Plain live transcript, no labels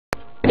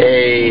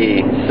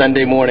Hey,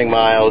 Sunday morning,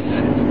 Miles.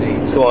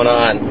 What's going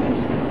on?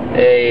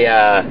 Hey,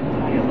 I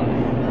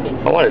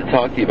wanted to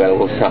talk to you about a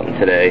little something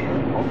today.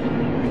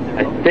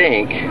 I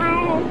think,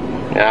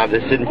 now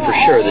this isn't for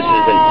sure, this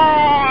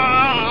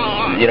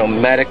isn't,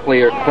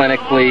 medically or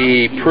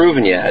clinically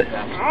proven yet,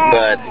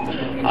 but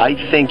I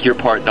think you're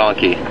part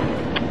donkey.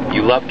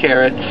 You love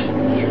carrots.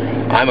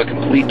 I'm a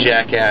complete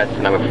jackass,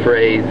 and I'm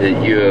afraid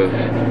that you have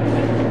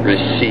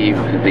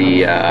received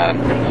the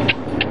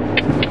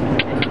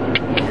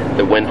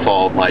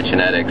windfall of my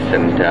genetics,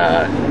 and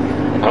I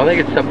don't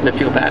think it's something to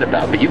feel bad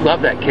about. But you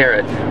love that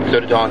carrot,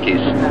 so do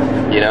donkeys.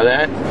 You know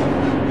that?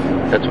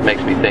 That's what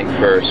makes me think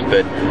first.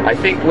 But I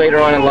think later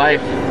on in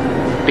life,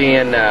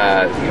 being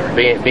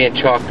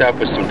chalked up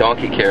with some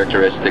donkey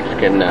characteristics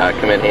can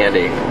come in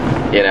handy.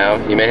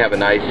 You may have a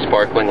nice,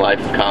 sparkling life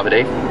of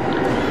comedy.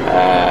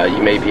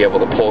 You may be able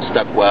to pull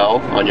stuff well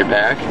on your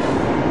back,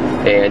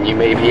 and you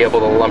may be able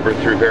to lumber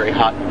through very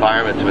hot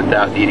environments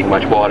without needing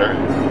much water.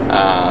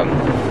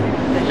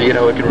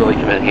 So, it can really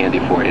come in handy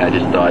for you. I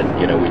just thought,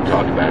 we'd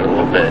talk about it a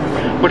little bit.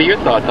 What are your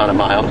thoughts on it,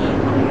 Miles?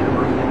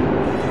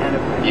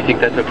 Do you think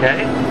that's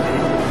okay?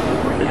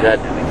 Is that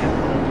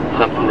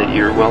something that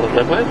you're willing to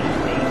live with?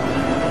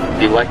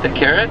 Do you like the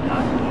carrot,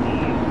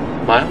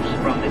 Miles?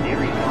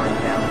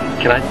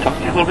 Can I talk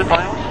to you a little bit,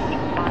 Miles?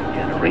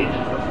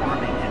 Please?